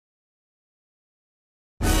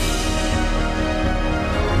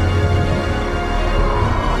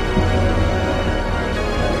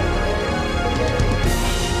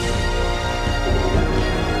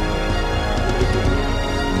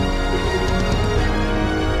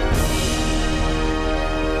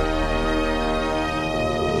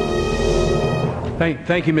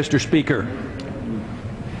Thank you, Mr. Speaker.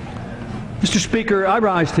 Mr. Speaker, I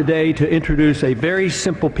rise today to introduce a very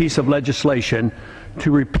simple piece of legislation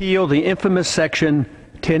to repeal the infamous Section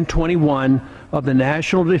 1021 of the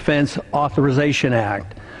National Defense Authorization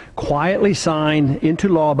Act, quietly signed into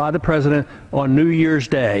law by the President on New Year's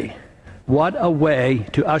Day. What a way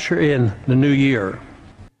to usher in the new year.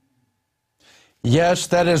 Yes,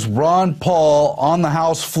 that is Ron Paul on the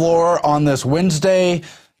House floor on this Wednesday,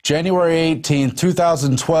 January 18,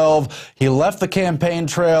 2012. He left the campaign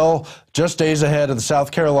trail just days ahead of the South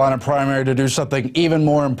Carolina primary to do something even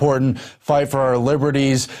more important, fight for our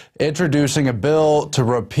liberties, introducing a bill to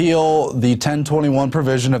repeal the 1021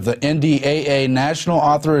 provision of the NDAA, National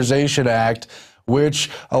Authorization Act, which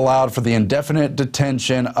allowed for the indefinite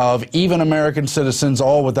detention of even American citizens,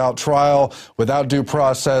 all without trial, without due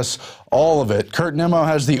process, all of it. Kurt Nimmo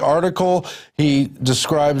has the article. He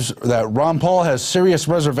describes that Ron Paul has serious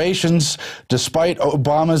reservations despite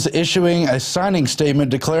Obama's issuing a signing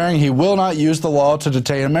statement declaring he will not use the law to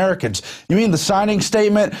detain Americans. You mean the signing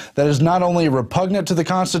statement that is not only repugnant to the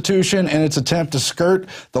Constitution in its attempt to skirt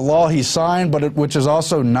the law he signed, but which is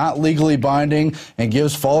also not legally binding and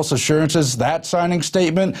gives false assurances? That signing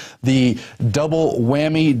statement, the double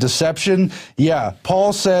whammy deception? Yeah,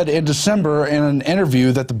 Paul said in December in an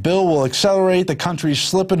interview that the bill will accelerate the country's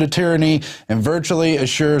slip into tyranny and virtually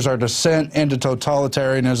assures our descent into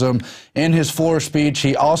totalitarianism. In his floor speech,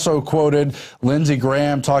 he also quoted Lindsey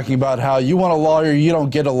Graham talking about how you want a lawyer, you don't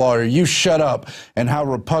get a lawyer, you shut up, and how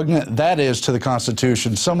repugnant that is to the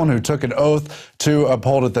Constitution. Someone who took an oath to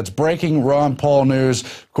uphold it. That's breaking Ron Paul news.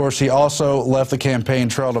 Of course, he also left the campaign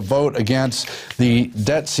trail to vote against the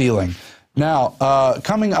debt ceiling. Now,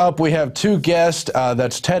 coming up, we have two guests.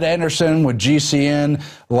 That's Ted Anderson with GCN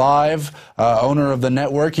Live, owner of the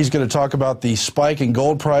network. He's going to talk about the spike in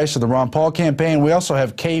gold price of the Ron Paul campaign. We also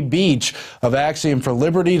have Kay Beach of Axiom for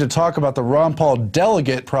Liberty to talk about the Ron Paul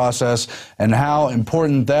delegate process and how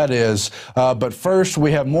important that is. But first,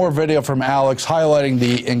 we have more video from Alex highlighting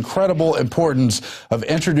the incredible importance of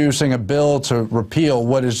introducing a bill to repeal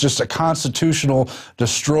what is just a constitutional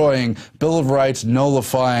destroying Bill of Rights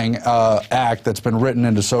nullifying act that's been written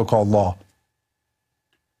into so-called law.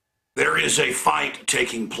 There is a fight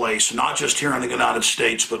taking place, not just here in the United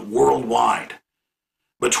States, but worldwide,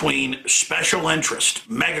 between special interest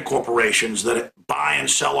megacorporations that buy and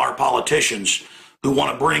sell our politicians who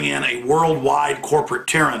want to bring in a worldwide corporate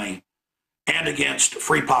tyranny and against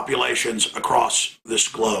free populations across this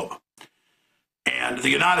globe. And the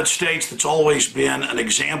United States, that's always been an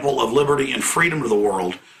example of liberty and freedom to the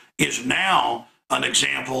world, is now an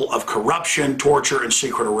example of corruption, torture, and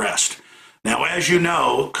secret arrest. Now, as you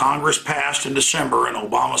know, Congress passed in December and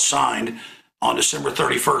Obama signed on December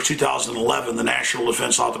 31st, 2011, the National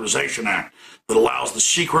Defense Authorization Act that allows the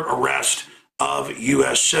secret arrest of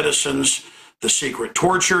U.S. citizens, the secret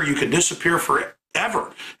torture. You can disappear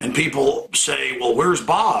forever. And people say, well, where's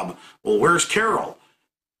Bob? Well, where's Carol?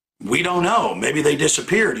 We don't know. Maybe they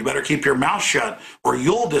disappeared. You better keep your mouth shut or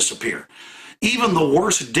you'll disappear. Even the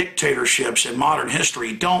worst dictatorships in modern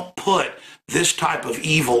history don't put this type of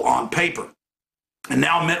evil on paper. And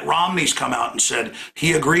now Mitt Romney's come out and said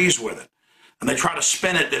he agrees with it. And they try to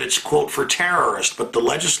spin it that it's, quote, for terrorists, but the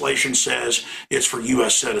legislation says it's for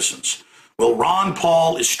U.S. citizens. Well, Ron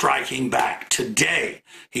Paul is striking back today.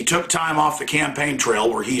 He took time off the campaign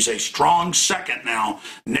trail where he's a strong second now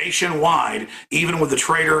nationwide, even with the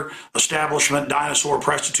traitor establishment, dinosaur,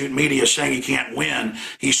 prostitute media saying he can't win.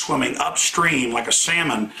 He's swimming upstream like a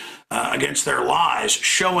salmon against their lies,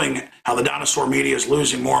 showing how the dinosaur media is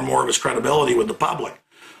losing more and more of its credibility with the public.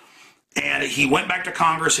 And he went back to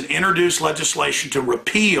Congress and introduced legislation to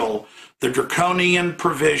repeal the draconian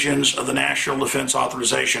provisions of the National Defense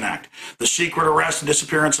Authorization Act, the secret arrest and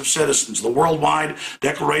disappearance of citizens, the worldwide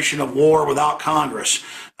declaration of war without Congress,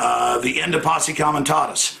 the end of posse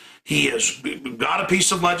comitatus. He has got a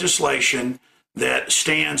piece of legislation that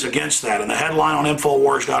stands against that. And the headline on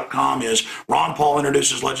INFOWARS.com is Ron Paul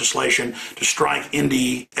introduces legislation to strike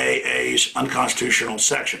NDAA's unconstitutional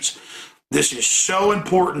sections. This is so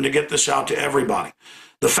important to get this out to everybody.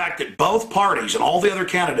 The fact that both parties and all the other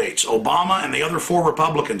candidates, Obama and the other four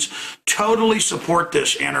Republicans, totally support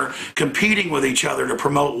this and are competing with each other to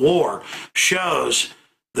promote war shows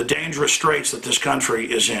the dangerous straits that this country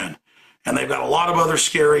is in. And they've got a lot of other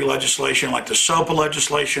scary legislation, like the SOPA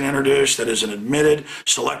legislation introduced that is an admitted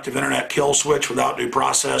selective internet kill switch without due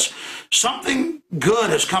process. Something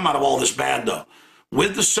good has come out of all this bad, though.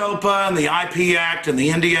 With the SOPA and the IP Act and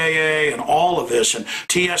the NDAA and all of this, and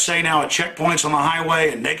TSA now at checkpoints on the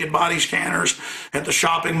highway and naked body scanners at the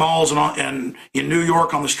shopping malls and in New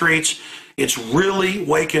York on the streets, It's really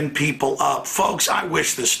waking people up. Folks, I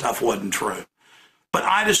wish this stuff wasn't true. But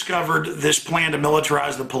I discovered this plan to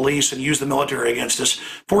militarize the police and use the military against us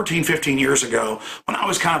 14, 15 years ago when I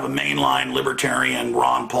was kind of a mainline libertarian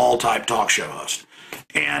Ron Paul type talk show host.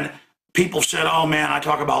 And people said, oh man, I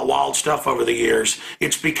talk about wild stuff over the years.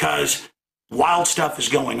 It's because wild stuff is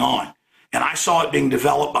going on. And I saw it being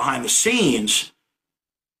developed behind the scenes.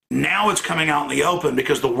 Now it's coming out in the open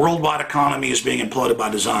because the worldwide economy is being imploded by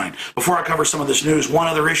design. Before I cover some of this news, one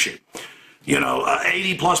other issue.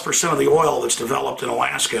 80+% of the oil that's developed in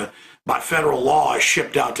Alaska by federal law is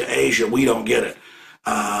shipped out to Asia. We don't get it.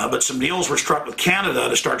 But some deals were struck with Canada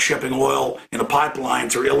to start shipping oil in a pipeline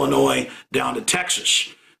through Illinois down to Texas.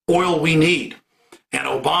 Oil we need. And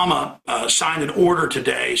Obama signed an order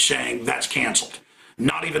today saying that's canceled.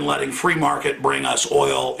 Not even letting free market bring us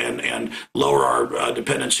oil and lower our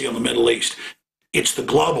dependency on the Middle East. It's the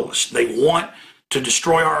globalists. They want to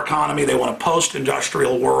destroy our economy. They want a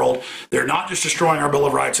post-industrial world. They're not just destroying our Bill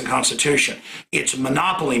of Rights and Constitution. It's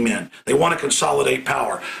monopoly men. They want to consolidate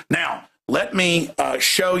power. Now, let me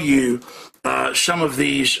show you some of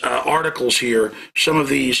these articles here, some of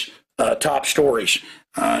these top stories.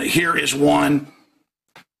 Here is one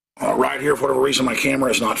right here. For whatever reason, my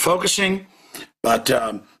camera is not focusing, but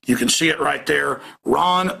you can see it right there.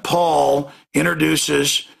 Ron Paul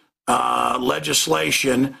introduces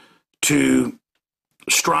legislation to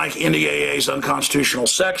strike NDAA's unconstitutional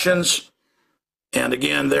sections. And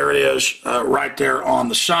again, there it is right there on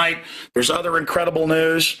the site. There's other incredible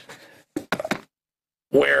news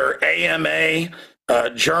where AMA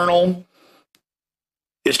Journal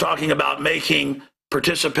is talking about making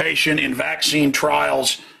participation in vaccine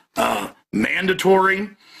trials mandatory.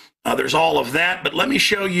 There's all of that. But let me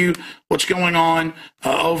show you what's going on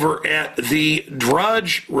over at the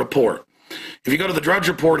Drudge Report. If you go to the Drudge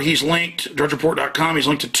Report, he's linked, drudgereport.com, he's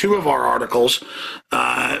linked to two of our articles.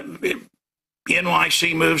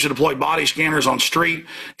 NYC moves to deploy body scanners on street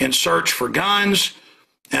in search for guns.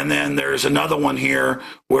 And then there's another one here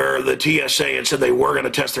where the TSA had said they were going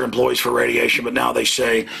to test their employees for radiation, but now they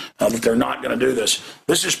say that they're not going to do this.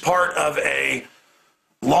 This is part of a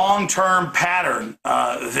long-term pattern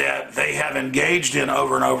that they have engaged in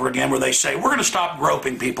over and over again, where they say, we're going to stop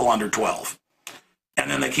groping people under 12. And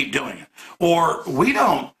then they keep doing it. Or we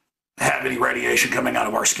don't have any radiation coming out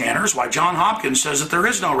of our scanners. Why, John Hopkins says that there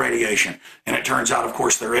is no radiation. And it turns out, of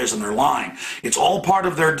course, there is, and they're lying. It's all part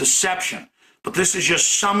of their deception. But this is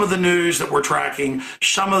just some of the news that we're tracking,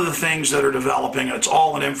 some of the things that are developing. It's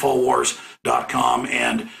all at INFOWARS.com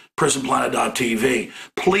and PrisonPlanet.tv.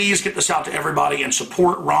 Please get this out to everybody and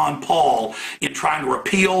support Ron Paul in trying to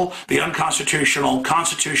repeal the unconstitutional,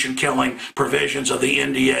 constitution-killing provisions of the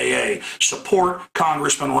NDAA. Support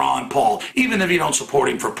Congressman Ron Paul. Even if you don't support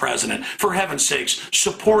him for president, for heaven's sakes,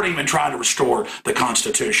 support him in trying to restore the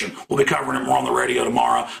Constitution. We'll be covering it more on the radio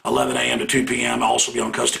tomorrow, 11 a.m. to 2 p.m. I'll also be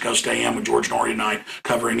on Coast to Coast AM with George Norrie tonight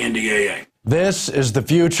covering NDAA. This is the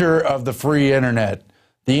future of the free internet.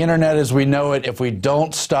 The internet as we know it, if we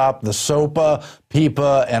don't stop the SOPA,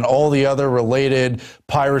 PIPA, and all the other related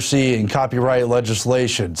piracy and copyright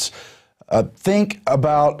legislations. Think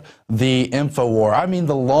about the InfoWar, I mean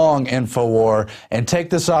the long InfoWar, and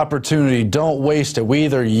take this opportunity. Don't waste it. We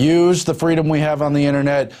either use the freedom we have on the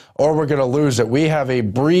internet or we're going to lose it. We have a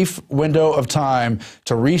brief window of time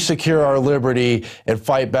to resecure our liberty and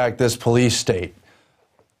fight back this police state.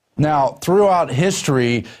 Now, throughout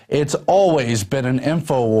history, it's always been an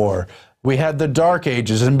info war. We had the Dark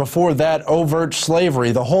Ages, and before that, overt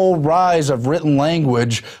slavery. The whole rise of written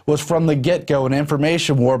language was from the get-go an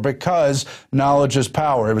information war because knowledge is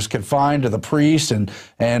power. It was confined to the priests and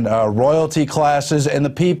royalty classes, and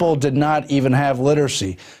the people did not even have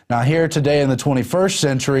literacy. Now, here today in the 21st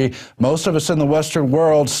century, most of us in the Western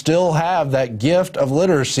world still have that gift of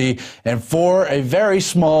literacy, and for a very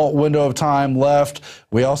small window of time left,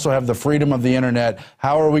 we also have the freedom of the internet.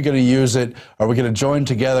 How are we going to use it? Are we going to join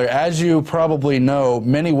together? As you probably know,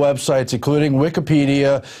 many websites, including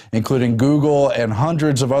Wikipedia, including Google, and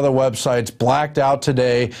hundreds of other websites blacked out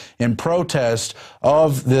today in protest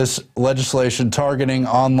of this legislation targeting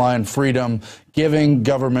online freedom, giving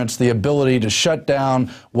governments the ability to shut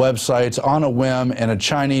down websites on a whim in a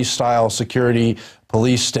Chinese-style security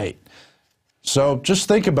police state. So just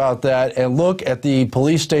think about that and look at the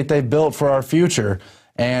police state they built for our future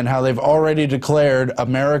and how they've already declared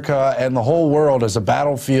America and the whole world as a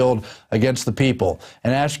battlefield against the people.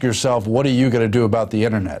 And ask yourself, what are you going to do about the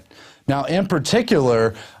internet? Now, in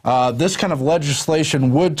particular, this kind of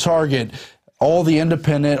legislation would target all the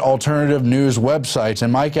independent alternative news websites.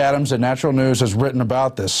 And Mike Adams at Natural News has written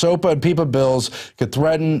about this. SOPA and PIPA bills could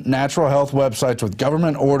threaten natural health websites with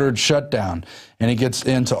government-ordered shutdown. And he gets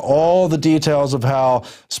into all the details of how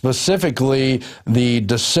specifically the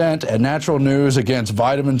dissent at Natural News against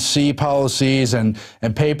vitamin C policies and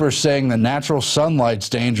papers saying that natural sunlight's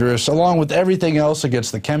dangerous, along with everything else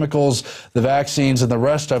against the chemicals, the vaccines, and the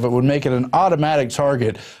rest of it, would make it an automatic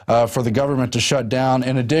target for the government to shut down.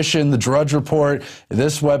 In addition, the Drudge Report,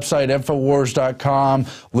 this website, INFOWARS.com,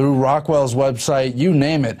 Lou Rockwell's website, you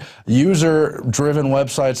name it, user-driven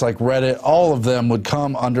websites like Reddit, all of them would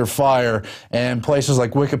come under fire, and places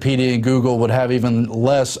like Wikipedia and Google would have even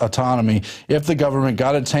less autonomy if the government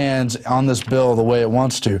got its hands on this bill the way it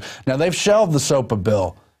wants to. Now, they've shelved the SOPA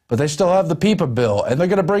bill, but they still have the PIPA bill, and they're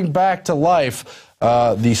going to bring back to life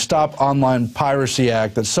the Stop Online Piracy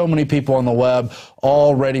Act that so many people on the web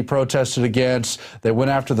already protested against. They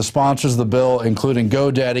went after the sponsors of the bill, including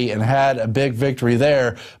GoDaddy, and had a big victory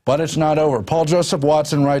there, but it's not over. Paul Joseph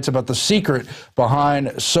Watson writes about the secret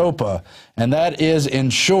behind SOPA, and that is,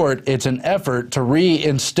 in short, it's an effort to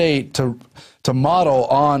reinstate, to model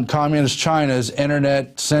on Communist China's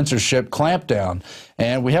internet censorship clampdown.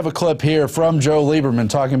 And we have a clip here from Joe Lieberman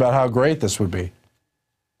talking about how great this would be.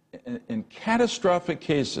 In catastrophic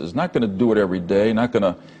cases, not going to do it every day, not going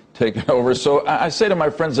to take it over. So I say to my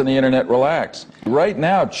friends on the internet, relax. Right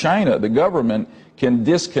now, China, the government, can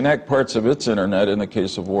disconnect parts of its internet in the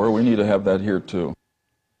case of war. We need to have that here, too.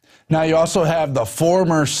 Now, you also have the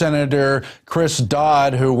former Senator Chris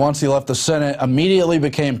Dodd, who, once he left the Senate, immediately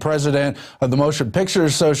became president of the Motion Picture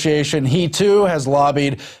Association. He, too, has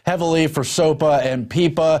lobbied heavily for SOPA and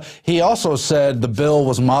PIPA. He also said the bill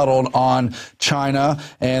was modeled on China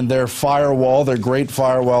and their firewall, their great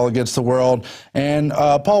firewall against the world. And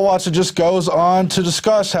Paul Watson just goes on to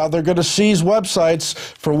discuss how they're going to seize websites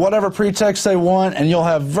for whatever pretext they want, and you'll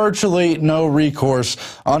have virtually no recourse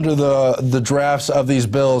under the drafts of these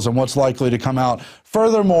bills and what's likely to come out.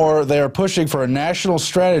 Furthermore, they are pushing for a national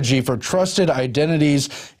strategy for trusted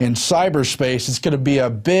identities in cyberspace. It's going to be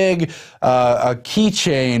a big a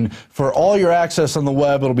keychain for all your access on the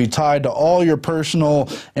web. It'll be tied to all your personal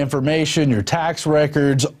information, your tax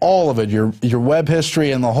records, all of it, your web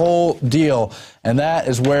history, and the whole deal. And that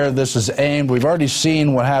is where this is aimed. We've already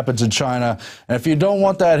seen what happens in China. And if you don't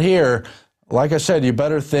want that here, like I said, you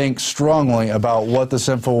better think strongly about what this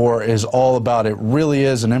info war is all about. It really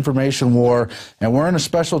is an information war, and we're in a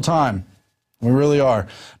special time. We really are.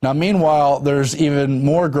 Now, meanwhile, there's even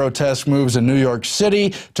more grotesque moves in New York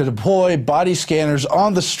City to deploy body scanners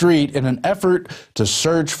on the street in an effort to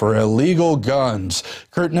search for illegal guns.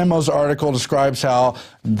 Kurt Nemo's article describes how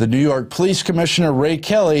the New York Police Commissioner Ray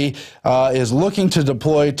Kelly is looking to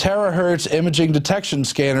deploy terahertz imaging detection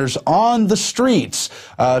scanners on the streets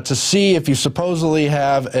to see if you supposedly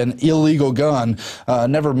have an illegal gun.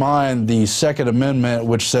 Never mind the Second Amendment,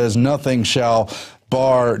 which says nothing shall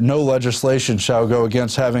no legislation shall go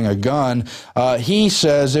against having a gun. He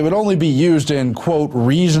says it would only be used in, quote,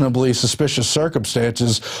 reasonably suspicious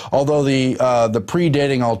circumstances, although the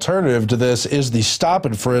predating alternative to this is the stop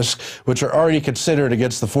and frisk, which are already considered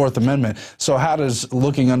against the Fourth Amendment. So how does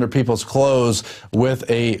looking under people's clothes with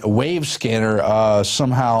a wave scanner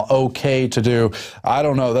somehow okay to do? I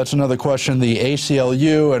don't know. That's another question. The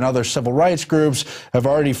ACLU and other civil rights groups have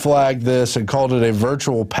already flagged this and called it a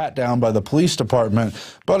virtual pat-down by the police department.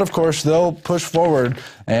 But, of course, they'll push forward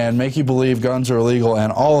and make you believe guns are illegal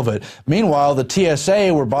and all of it. Meanwhile, the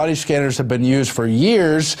TSA, where body scanners have been used for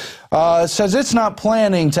years, says it's not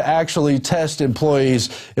planning to actually test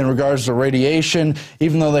employees in regards to radiation,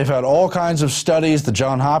 even though they've had all kinds of studies, the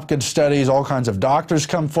Johns Hopkins studies, all kinds of doctors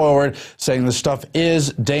come forward saying this stuff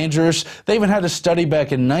is dangerous. They even had a study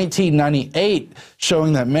back in 1998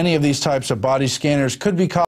 showing that many of these types of body scanners could be